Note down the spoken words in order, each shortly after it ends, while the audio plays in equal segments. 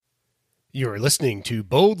You're listening to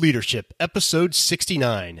Bold Leadership, Episode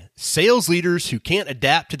 69. Sales leaders who can't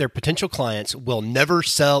adapt to their potential clients will never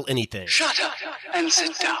sell anything. Shut up and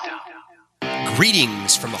sit down.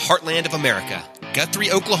 Greetings from the heartland of America, Guthrie,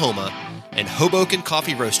 Oklahoma, and Hoboken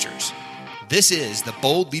Coffee Roasters. This is the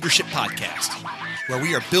Bold Leadership Podcast, where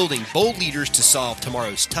we are building bold leaders to solve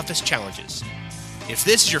tomorrow's toughest challenges. If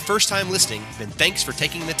this is your first time listening, then thanks for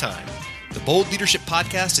taking the time. The Bold Leadership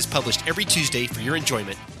Podcast is published every Tuesday for your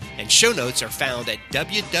enjoyment, and show notes are found at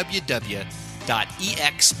www.exsin.co.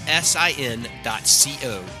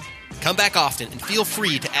 Come back often and feel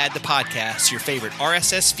free to add the podcast to your favorite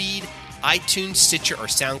RSS feed, iTunes, Stitcher, or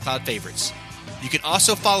SoundCloud favorites. You can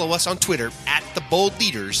also follow us on Twitter at The Bold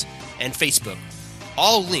Leaders and Facebook.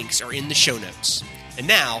 All links are in the show notes. And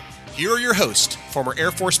now, here are your hosts, former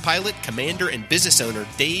Air Force pilot, commander, and business owner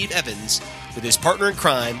Dave Evans, with his partner in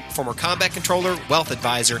crime, former combat controller, wealth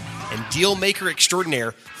advisor, and deal maker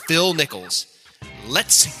extraordinaire, Phil Nichols.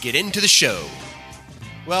 Let's get into the show.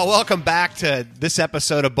 Well, welcome back to this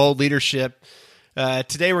episode of Bold Leadership.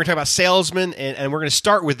 Today we're going to talk about salesmen, and we're going to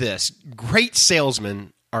start with this. Great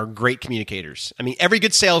salesmen are great communicators. I mean, every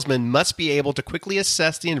good salesman must be able to quickly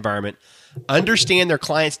assess the environment, understand their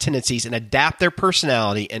client's tendencies, and adapt their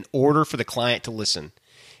personality in order for the client to listen.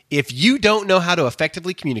 If you don't know how to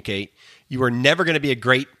effectively communicate, you are never going to be a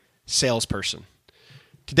great salesperson.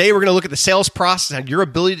 Today, we're going to look at the sales process and your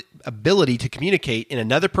ability to communicate in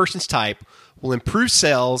another person's type will improve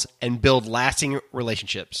sales and build lasting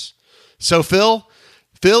relationships. So, Phil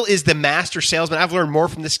is the master salesman. I've learned more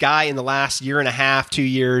from this guy in the last year and a half, 2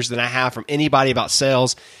 years than I have from anybody about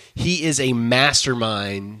sales. He is a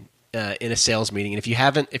mastermind in a sales meeting. And if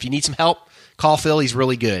you need some help, call Phil. He's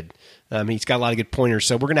really good. He's got a lot of good pointers.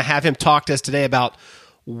 So we're going to have him talk to us today about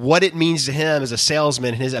what it means to him as a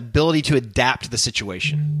salesman and his ability to adapt to the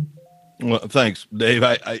situation. Well, thanks, Dave.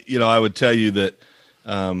 I would tell you that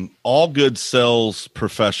all good sales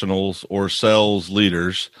professionals or sales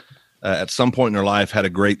leaders at some point in their life had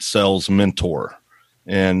a great sales mentor.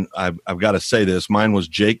 And I've got to say this. Mine was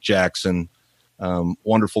Jake Jackson,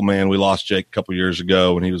 wonderful man. We lost Jake a couple years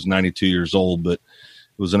ago when he was 92 years old, but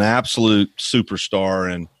he was an absolute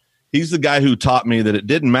superstar. And he's the guy who taught me that it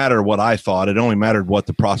didn't matter what I thought; it only mattered what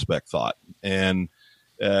the prospect thought, and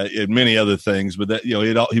many other things. But that,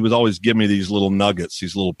 he would always give me these little nuggets,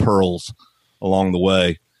 these little pearls along the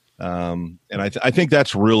way. And I think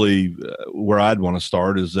that's really where I'd want to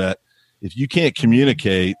start. Is that if you can't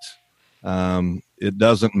communicate, it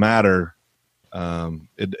doesn't matter.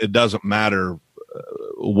 It doesn't matter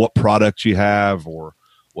what product you have or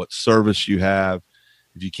what service you have.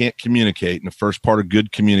 If you can't communicate, and the first part of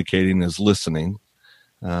good communicating is listening,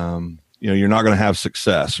 you're not going to have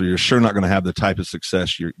success, or you're sure not going to have the type of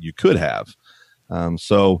success you could have.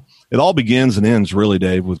 So it all begins and ends, really,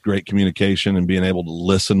 Dave, with great communication and being able to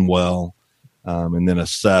listen well, and then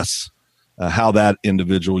assess how that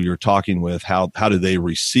individual you're talking with, how do they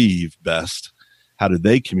receive best, how do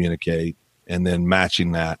they communicate, and then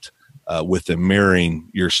matching that with them, mirroring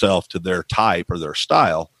yourself to their type or their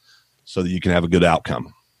style, so that you can have a good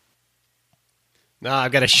outcome. Now,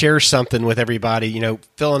 I've got to share something with everybody.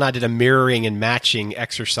 Phil and I did a mirroring and matching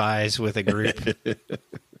exercise with a group.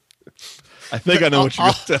 I think I know what you're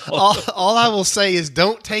going to tell. All I will say is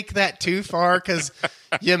don't take that too far, because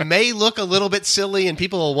you may look a little bit silly and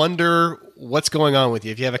people will wonder what's going on with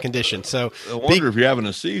you if you have a condition. So I wonder if you're having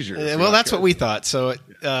a seizure. Well, that's what we thought. So,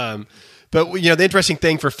 but the interesting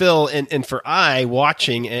thing for Phil and for I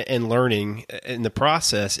watching and learning in the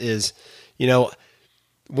process is,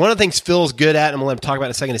 one of the things Phil's good at, and I'm going to let him talk about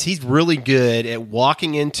in a second, is he's really good at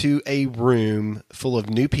walking into a room full of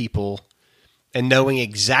new people and knowing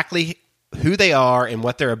exactly who they are and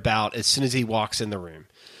what they're about as soon as he walks in the room.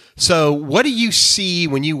 So what do you see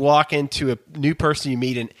when you walk into a new person you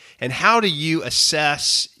meet, and how do you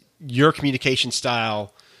assess your communication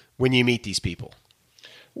style when you meet these people?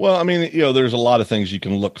 Well, I mean, there's a lot of things you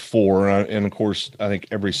can look for. And of course, I think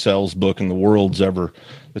every sales book in the world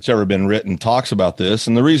that's ever been written talks about this.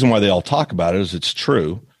 And the reason why they all talk about it is it's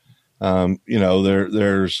true.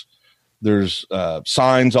 There's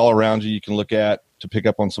signs all around you can look at to pick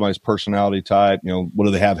up on somebody's personality type. What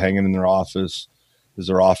do they have hanging in their office? Is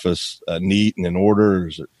their office neat and in order?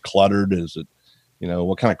 Is it cluttered? Is it,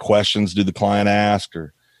 what kind of questions do the client ask?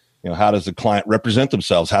 Or, how does the client represent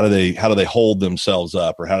themselves? How do they hold themselves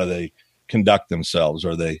up, or how do they conduct themselves?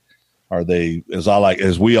 Are they,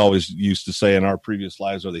 as we always used to say in our previous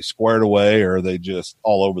lives, are they squared away, or are they just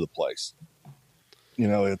all over the place?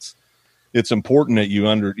 It's important that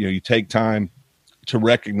you take time to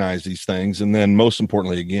recognize these things. And then most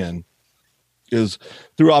importantly, again, is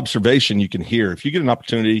through observation, you can hear. If you get an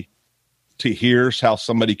opportunity to hear how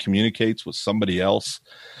somebody communicates with somebody else.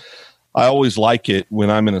 I always like it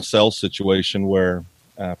when I'm in a sales situation where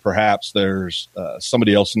perhaps there's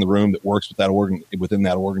somebody else in the room that works with within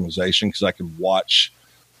that organization, because I can watch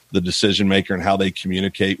the decision maker and how they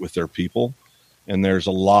communicate with their people. And there's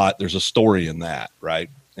a story in that, right?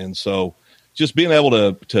 And so just being able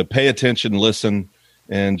to pay attention, listen,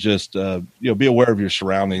 and just be aware of your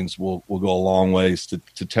surroundings will go a long ways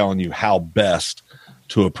to telling you how best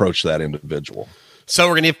to approach that individual. So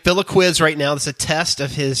we're going to give Phil a quiz right now. This is a test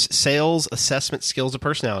of his sales assessment skills and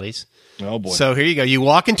personalities. Oh boy! So here you go. You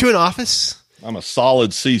walk into an office. I'm a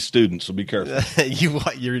solid C student, so be careful.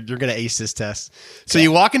 You're going to ace this test. So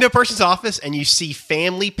you walk into a person's office and you see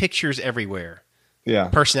family pictures everywhere. Yeah.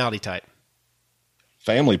 Personality type.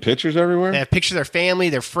 Family pictures everywhere? They have pictures of their family,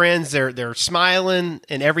 their friends. They're smiling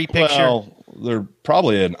in every picture. Well, they're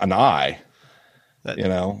probably an eye.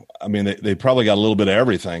 I mean, they probably got a little bit of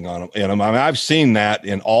everything on them. And I mean, I've seen that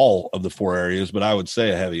in all of the 4 areas, but I would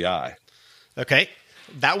say a heavy eye. Okay.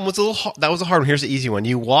 That one was that was a hard one. Here's the easy one.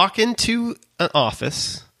 You walk into an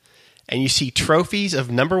office and you see trophies of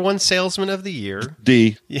 #1 salesman of the year.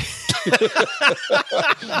 D. Yeah.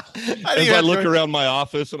 As I look around my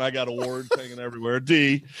office and I got awards hanging everywhere,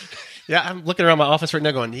 D. Yeah, I'm looking around my office right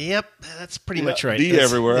now going, yep, that's pretty much right. D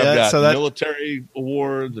everywhere. I've got military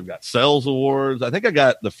awards. I've got sales awards. I think I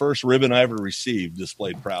got the first ribbon I ever received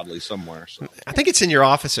displayed proudly somewhere. So. I think it's in your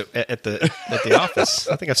office at the office.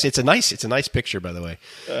 I think I've seen it's a nice picture, by the way.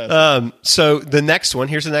 So the next one,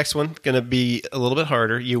 here's the next one, going to be a little bit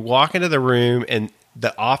harder. You walk into the room and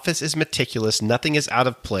the office is meticulous. Nothing is out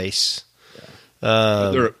of place.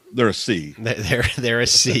 They're a C. They're a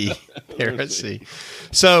C. They're a C.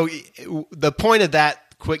 So the point of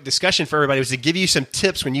that quick discussion for everybody was to give you some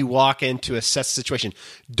tips when you walk into a set situation.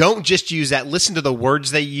 Don't just use that. Listen to the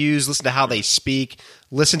words they use. Listen to how they speak.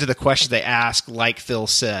 Listen to the questions they ask, like Phil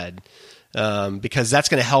said, because that's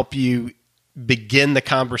going to help you begin the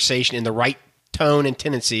conversation in the right tone and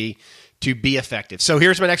tendency to be effective. So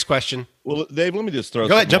here's my next question. Well, Dave, let me just throw.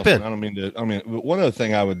 Go ahead, jump in. One other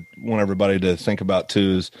thing I would want everybody to think about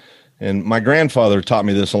too is, and my grandfather taught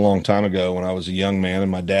me this a long time ago when I was a young man,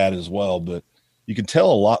 and my dad as well. But you can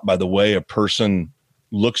tell a lot by the way a person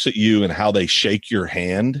looks at you and how they shake your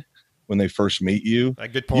hand when they first meet you. A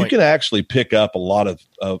good point. You can actually pick up a lot of.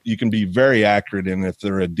 You can be very accurate in if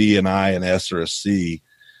they're a D, an I, an S, or a C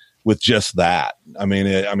with just that. I mean,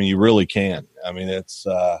 you really can. I mean, it's.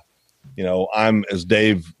 I'm, as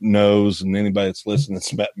Dave knows, and anybody that's listening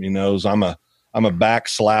that's met me knows, I'm a back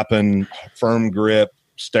slapping, firm grip,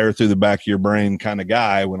 stare through the back of your brain kind of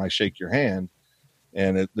guy when I shake your hand.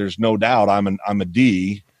 And there's no doubt I'm a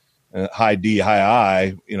D, high D, high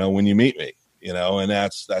I, when you meet me, and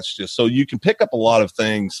that's just, so you can pick up a lot of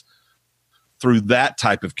things through that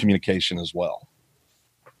type of communication as well.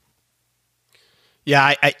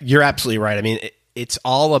 Yeah, you're absolutely right. I mean, it's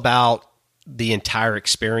all about the entire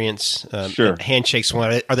experience. Sure. Handshakes.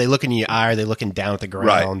 Are they looking in your eye? Are they looking down at the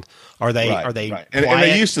ground? Right. Are they? Right. And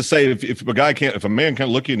they used to say if a man can't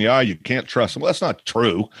look you in the eye, you can't trust him. Well, that's not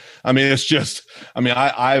true. I mean, it's just. I mean,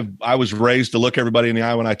 I was raised to look everybody in the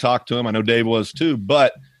eye when I talk to him. I know Dave was too,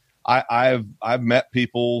 but I've met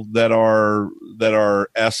people that are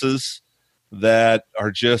S's that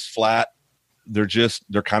are just flat. They're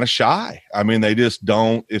kind of shy. I mean, they just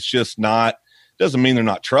don't. It's just not. Doesn't mean they're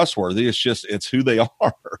not trustworthy. It's who they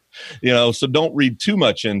are, so don't read too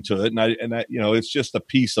much into it. And it's just a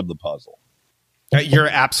piece of the puzzle. You're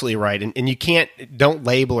absolutely right. And you don't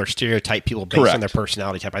label or stereotype people based Correct. on their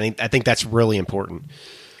personality type. I think that's really important.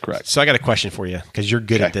 Correct. So I got a question for you because you're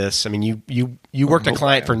good at this. I mean, you worked a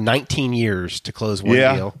client for 19 years to close one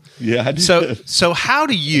deal. Yeah. I did. So how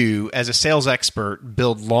do you, as a sales expert,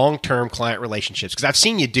 build long-term client relationships? Because I've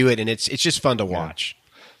seen you do it and it's just fun to watch.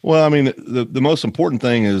 Well, I mean, the most important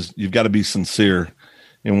thing is you've got to be sincere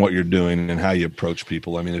in what you're doing and how you approach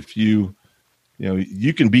people. I mean, if you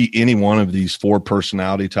can be any one of these 4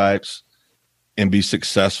 personality types and be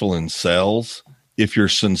successful in sales if you're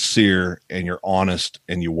sincere and you're honest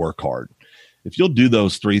and you work hard. If you'll do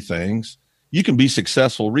those 3 things, you can be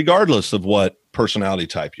successful regardless of what personality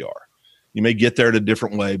type you are. You may get there in a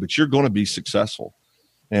different way, but you're going to be successful.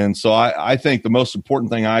 And so I think the most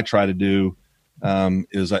important thing I try to do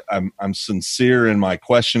is I'm sincere in my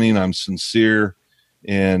questioning. I'm sincere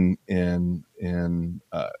in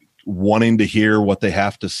wanting to hear what they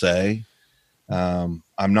have to say. I'm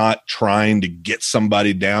not trying to get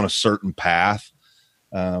somebody down a certain path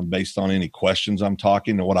based on any questions I'm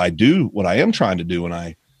talking. And what I am trying to do when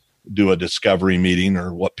I do a discovery meeting,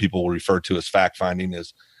 or what people refer to as fact finding,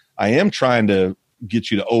 is I am trying to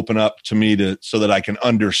get you to open up to me so that I can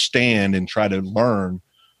understand and try to learn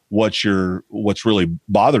what's really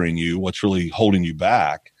bothering you, what's really holding you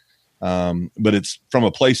back. But it's from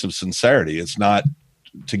a place of sincerity. It's not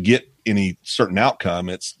to get any certain outcome.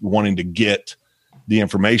 It's wanting to get the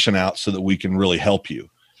information out so that we can really help you.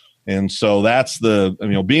 And so that's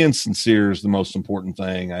being sincere is the most important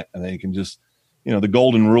thing, I think. And just, the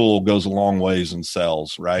golden rule goes a long ways in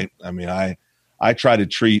sales, right? I mean, I try to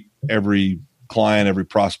treat every client, every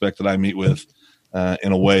prospect that I meet with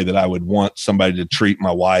in a way that I would want somebody to treat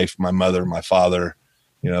my wife, my mother, my father,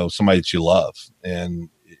 somebody that you love. And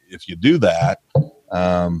if you do that,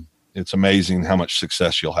 it's amazing how much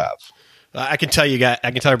success you'll have. I can tell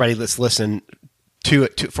everybody that's listening to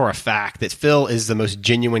it for a fact that Phil is the most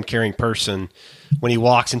genuine, caring person. When he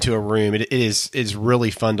walks into a room, it is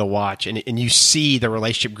really fun to watch, and you see the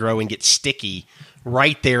relationship grow and get sticky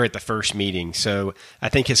right there at the first meeting. So I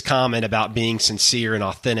think his comment about being sincere and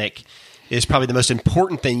authentic is probably the most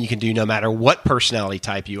important thing you can do, no matter what personality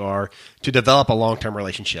type you are, to develop a long-term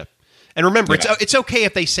relationship. And remember, it's okay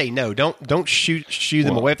if they say no. Don't shoo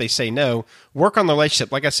them away if they say no. Work on the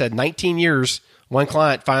relationship. Like I said, 19 years. One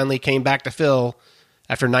client finally came back to Phil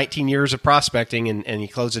after 19 years of prospecting, and he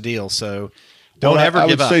closed a deal. So don't ever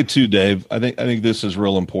give up. I would say too, Dave, I think this is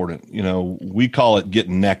real important. We call it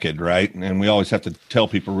getting naked, right? And we always have to tell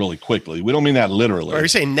people really quickly. We don't mean that literally. Are you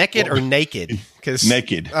saying naked or naked?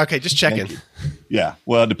 Naked. Okay, just checking. Naked. Yeah.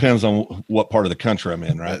 Well, it depends on what part of the country I'm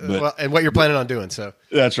in, right? But, and what you're planning on doing. So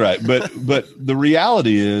that's right. But the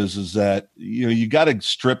reality is that you got to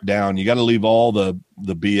strip down. You got to leave all the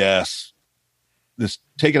BS. Just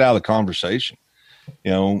take it out of the conversation.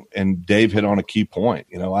 And Dave hit on a key point.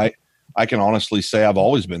 I can honestly say I've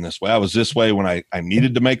always been this way. I was this way when I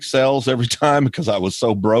needed to make sales every time because I was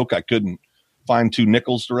so broke I couldn't find two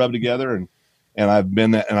nickels to rub together. And I've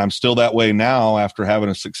been that, and I'm still that way now after having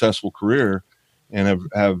a successful career, and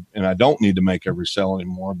and I don't need to make every sale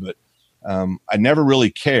anymore. But I never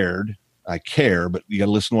really cared. I care, but you got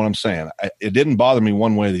to listen to what I'm saying. It didn't bother me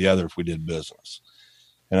one way or the other if we did business.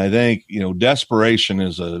 And I think, desperation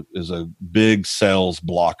is a big sales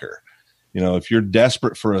blocker. If you're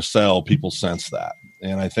desperate for a sale, people sense that.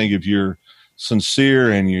 And I think if you're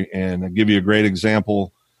sincere and I'll give you a great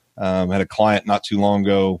example. Had a client not too long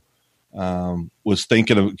ago,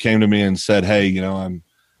 came to me and said, "Hey, I'm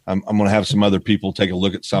going to have some other people take a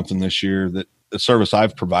look at something this year, that the service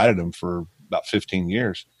I've provided them for about 15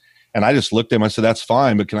 years. And I just looked at him. I said, "That's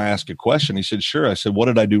fine, but can I ask a question?" He said, "Sure." I said, "What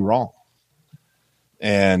did I do wrong?"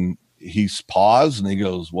 And he paused and he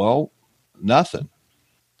goes, "Well, nothing."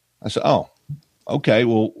 I said, "Oh, okay.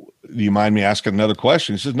 Well, do you mind me asking another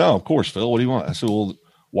question?" He said, "No, of course, Phil. What do you want?" I said, "Well,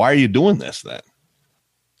 why are you doing this then?"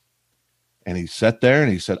 And he sat there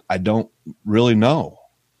and he said, "I don't really know."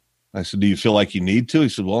 I said, "Do you feel like you need to?" He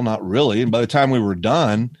said, "Well, not really." And by the time we were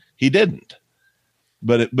done, he didn't.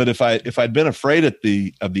 But if I'd been afraid of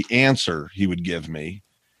the answer he would give me,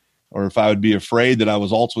 or if I would be afraid that I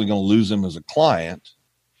was ultimately going to lose him as a client,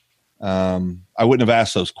 I wouldn't have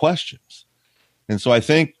asked those questions. And so I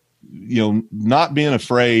think, not being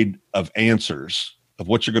afraid of answers, of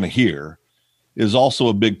what you're going to hear, is also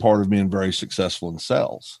a big part of being very successful in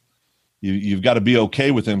sales. You've got to be okay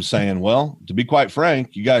with him saying, "Well, to be quite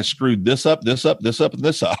frank, you guys screwed this up, this up, this up, and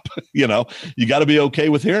this up." You got to be okay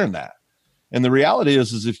with hearing that. And the reality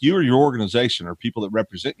is if you or your organization or people that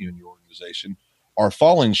represent you in your organization are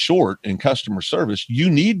falling short in customer service, you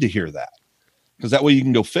need to hear that, because that way you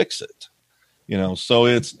can go fix it. So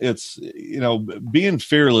it's being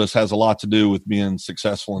fearless has a lot to do with being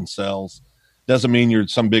successful in sales. Doesn't mean you're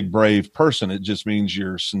some big brave person. It just means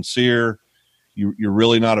you're sincere. You're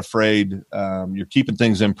really not afraid. You're keeping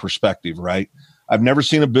things in perspective, right? I've never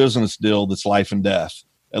seen a business deal that's life and death,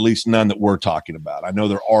 at least none that we're talking about. I know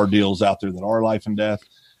there are deals out there that are life and death.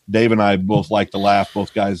 Dave and I both like to laugh.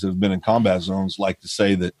 Both guys that have been in combat zones like to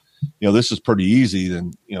say that, this is pretty easy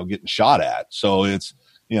than, getting shot at. So it's,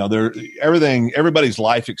 everybody's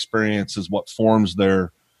life experience is what forms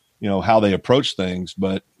their, how they approach things.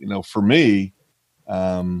 But, for me,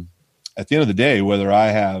 at the end of the day, whether I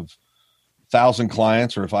have 1,000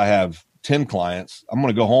 clients or if I have 10 clients, I'm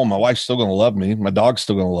going to go home. My wife's still going to love me. My dog's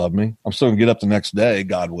still going to love me. I'm still going to get up the next day,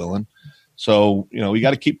 God willing. So, you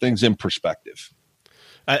got to keep things in perspective.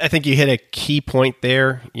 I think you hit a key point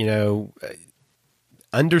there.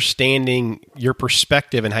 Understanding your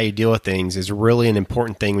perspective and how you deal with things is really an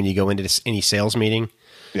important thing when you go into any sales meeting.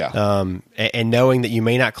 Yeah. And knowing that you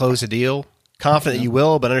may not close a deal, confident that you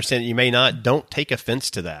will, but understand that you may not, don't take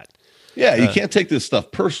offense to that. Yeah, you can't take this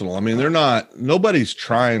stuff personal. I mean, nobody's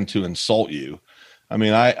trying to insult you. I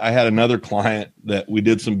mean, I had another client that we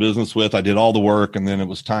did some business with. I did all the work, and then it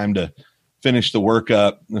was time to finish the work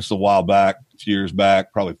up. This is a while back, a few years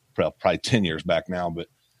back, probably 10 years back now, but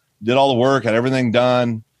did all the work, had everything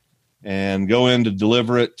done, and go in to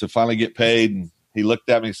deliver it to finally get paid. And he looked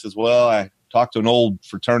at me and says, well, I talked to an old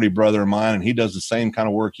fraternity brother of mine, and he does the same kind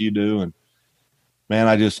of work you do. And man,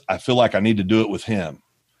 I feel like I need to do it with him.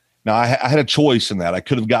 Now I had a choice in that. I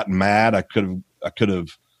could have gotten mad. I could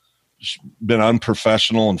have been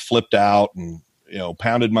unprofessional and flipped out and,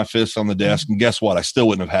 pounded my fists on the desk. And guess what? I still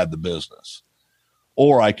wouldn't have had the business.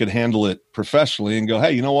 Or I could handle it professionally and go,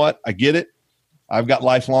 hey, you know what? I get it. I've got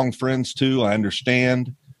lifelong friends too. I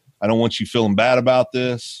understand. I don't want you feeling bad about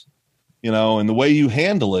this, and the way you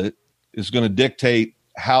handle it is going to dictate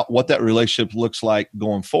what that relationship looks like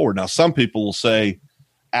going forward. Now, some people will say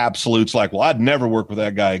absolutes like, well, I'd never work with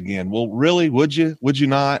that guy again. Well, really? Would you? Would you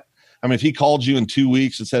not? I mean, if he called you in 2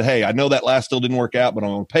 weeks and said, hey, I know that last deal didn't work out, but I'm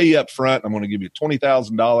going to pay you up front. I'm going to give you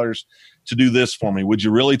 $20,000 to do this for me. Would you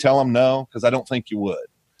really tell him no? Because I don't think you would.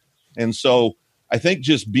 And so I think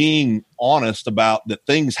just being honest about that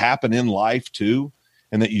things happen in life too,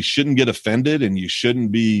 and that you shouldn't get offended and you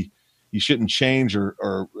shouldn't change or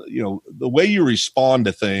the way you respond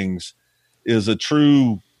to things is a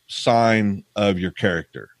true sign of your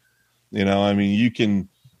character. I mean, you can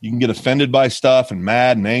get offended by stuff and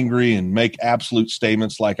mad and angry and make absolute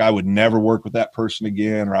statements like I would never work with that person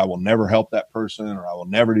again, or I will never help that person, or I will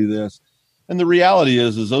never do this. And the reality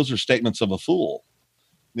is those are statements of a fool.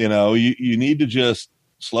 You need to just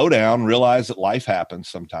slow down, realize that life happens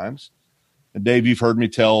sometimes. And Dave, you've heard me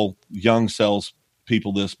tell young sales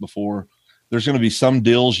people this before. There's going to be some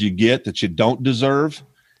deals you get that you don't deserve,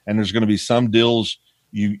 and there's going to be some deals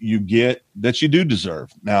you get that you do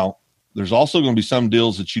deserve. Now, there's also going to be some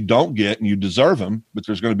deals that you don't get and you deserve them, but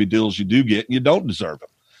there's going to be deals you do get and you don't deserve them.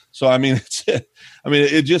 So, I mean,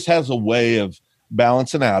 it just has a way of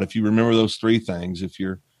balancing out. If you remember those three things, if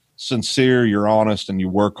you're sincere, you're honest, and you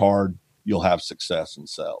work hard, you'll have success in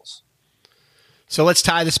sales. So let's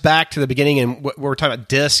tie this back to the beginning and what we're talking about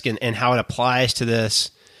DISC and how it applies to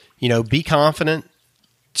this. Be confident,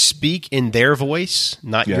 speak in their voice,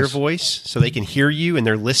 not your voice, so they can hear you and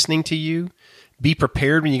they're listening to you. Be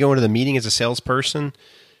prepared when you go into the meeting as a salesperson.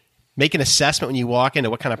 Make an assessment when you walk into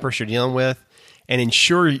what kind of person you're dealing with, and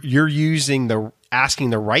ensure you're asking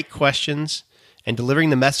the right questions and delivering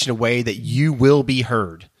the message in a way that you will be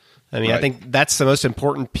heard. I mean, right. I think that's the most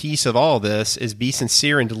important piece of all this is be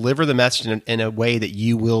sincere and deliver the message in a way that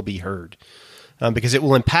you will be heard, because it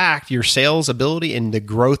will impact your sales ability and the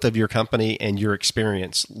growth of your company and your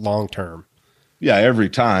experience long term. Yeah, every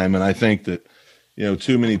time. And I think that,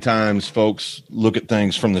 too many times folks look at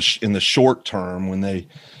things in the short term when they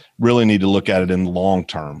really need to look at it in the long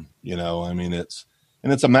term. I mean, it's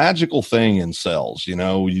a magical thing in sales.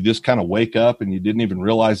 You just kind of wake up and you didn't even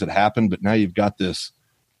realize it happened, but now you've got this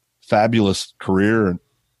fabulous career and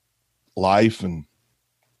life, and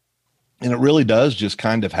it really does just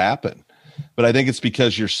kind of happen. But I think it's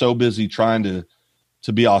because you're so busy trying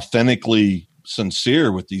to be authentically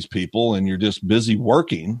sincere with these people, and you're just busy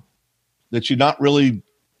working, that you're not really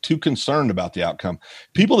too concerned about the outcome.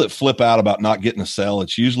 People that flip out about not getting a sale,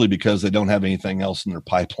 it's usually because they don't have anything else in their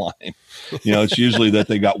pipeline. It's usually that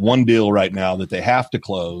they got one deal right now that they have to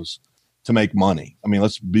close to make money. I mean,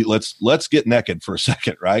 let's get naked for a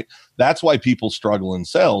second, right? That's why people struggle in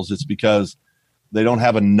sales. It's because they don't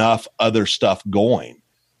have enough other stuff going.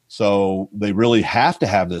 So they really have to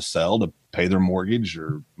have this sale to pay their mortgage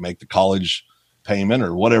or make the college payment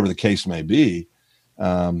or whatever the case may be.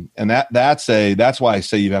 And that's why I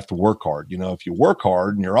say you have to work hard. If you work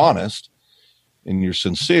hard and you're honest and you're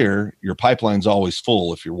sincere, your pipeline's always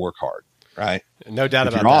full if you work hard, right? No doubt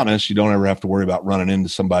about that. If you're honest, you don't ever have to worry about running into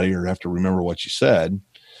somebody or have to remember what you said.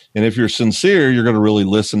 And if you're sincere, you're going to really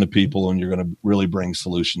listen to people and you're going to really bring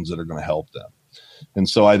solutions that are going to help them. And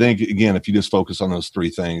so I think, again, if you just focus on those three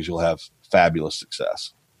things, you'll have fabulous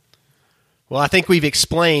success. Well, I think we've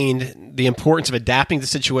explained the importance of adapting to the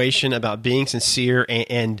situation, about being sincere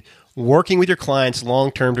and working with your clients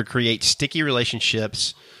long-term to create sticky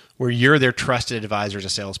relationships where you're their trusted advisor as a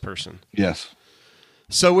salesperson. Yes.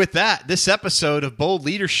 So with that, this episode of Bold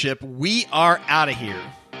Leadership, we are out of here.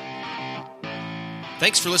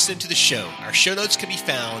 Thanks for listening to the show. Our show notes can be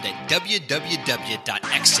found at www.exit.co.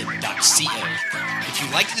 If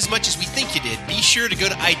you liked it as much as we think you did, be sure to go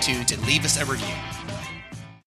to iTunes and leave us a review.